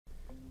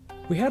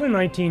We had a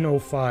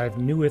 1905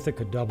 new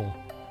Ithaca Double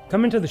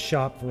come into the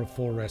shop for a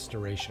full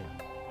restoration.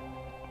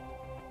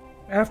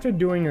 After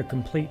doing a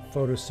complete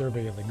photo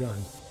survey of the gun,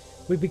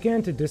 we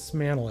began to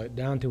dismantle it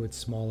down to its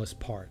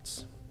smallest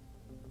parts.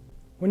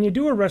 When you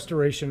do a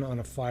restoration on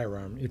a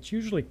firearm, it's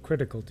usually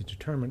critical to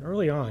determine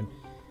early on,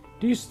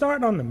 do you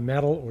start on the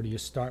metal or do you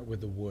start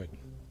with the wood?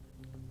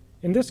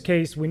 In this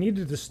case, we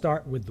needed to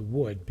start with the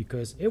wood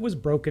because it was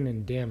broken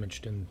and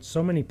damaged in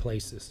so many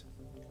places.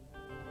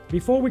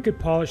 Before we could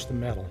polish the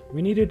metal,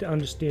 we needed to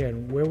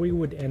understand where we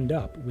would end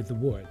up with the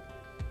wood.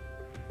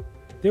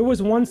 There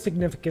was one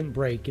significant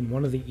break in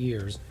one of the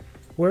ears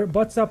where it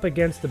butts up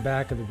against the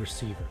back of the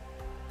receiver.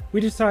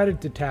 We decided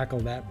to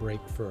tackle that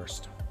break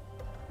first.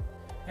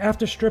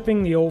 After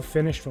stripping the old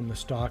finish from the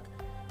stock,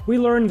 we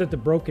learned that the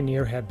broken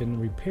ear had been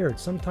repaired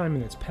sometime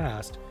in its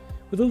past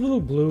with a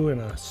little glue and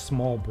a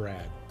small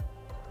brad.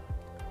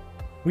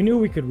 We knew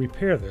we could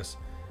repair this,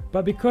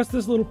 but because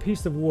this little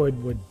piece of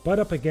wood would butt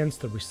up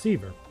against the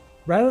receiver,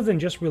 rather than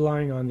just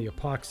relying on the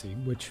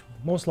epoxy, which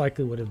most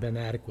likely would have been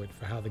adequate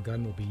for how the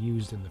gun will be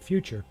used in the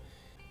future,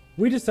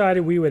 we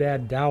decided we would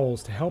add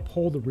dowels to help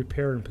hold the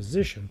repair in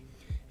position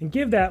and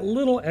give that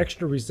little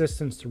extra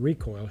resistance to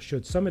recoil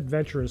should some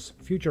adventurous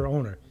future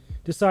owner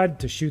decide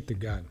to shoot the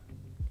gun.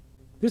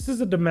 This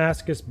is a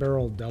Damascus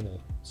barrel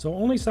double, so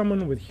only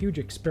someone with huge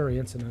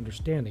experience and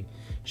understanding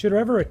should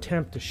ever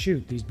attempt to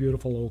shoot these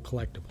beautiful old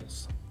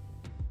collectibles.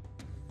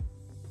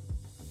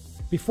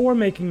 Before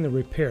making the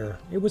repair,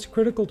 it was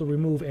critical to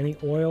remove any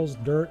oils,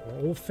 dirt,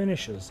 or old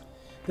finishes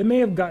that may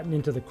have gotten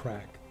into the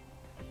crack.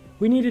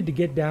 We needed to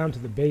get down to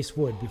the base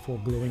wood before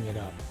gluing it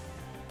up.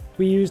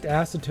 We used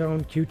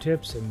acetone,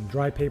 Q-tips, and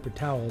dry paper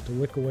towel to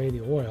wick away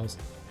the oils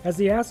as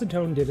the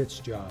acetone did its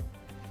job.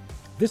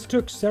 This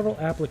took several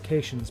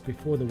applications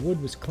before the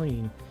wood was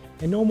clean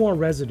and no more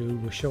residue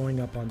was showing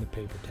up on the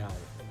paper towel.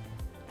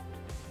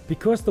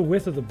 Because the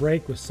width of the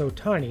break was so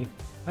tiny,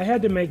 I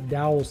had to make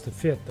dowels to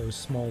fit those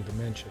small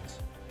dimensions.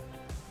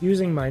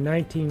 Using my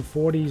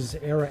 1940s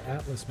era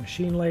Atlas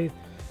machine lathe,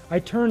 I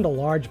turned a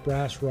large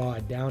brass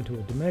rod down to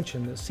a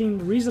dimension that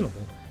seemed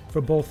reasonable for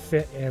both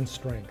fit and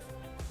strength.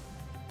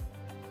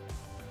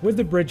 With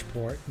the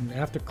Bridgeport, and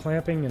after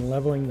clamping and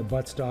leveling the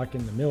buttstock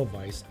in the mill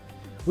vise,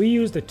 we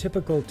used a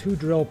typical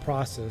 2-drill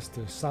process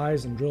to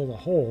size and drill the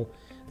hole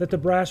that the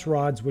brass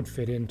rods would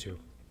fit into.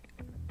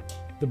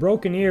 The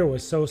broken ear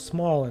was so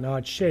small and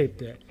odd shaped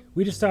that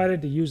we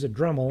decided to use a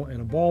Dremel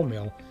and a ball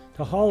mill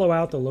to hollow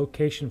out the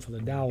location for the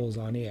dowels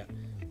on it.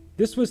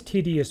 This was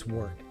tedious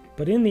work,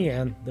 but in the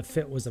end, the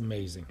fit was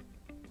amazing.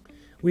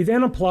 We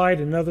then applied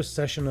another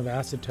session of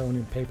acetone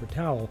and paper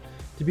towel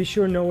to be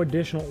sure no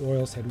additional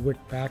oils had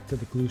wicked back to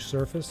the glue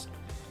surface,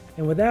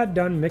 and with that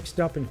done, mixed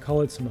up and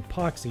colored some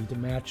epoxy to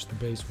match the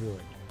base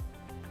wood.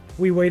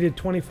 We waited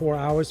 24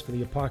 hours for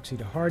the epoxy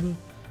to harden,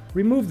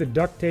 removed the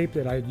duct tape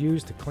that I had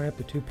used to clamp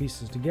the two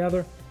pieces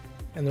together,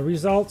 and the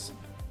results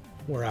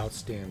were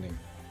outstanding.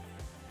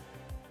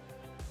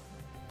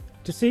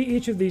 To see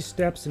each of these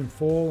steps in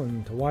full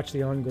and to watch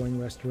the ongoing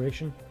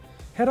restoration,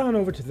 head on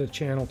over to the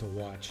channel to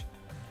watch.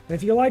 And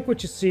if you like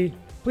what you see,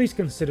 please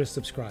consider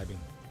subscribing.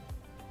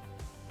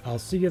 I'll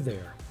see you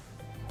there.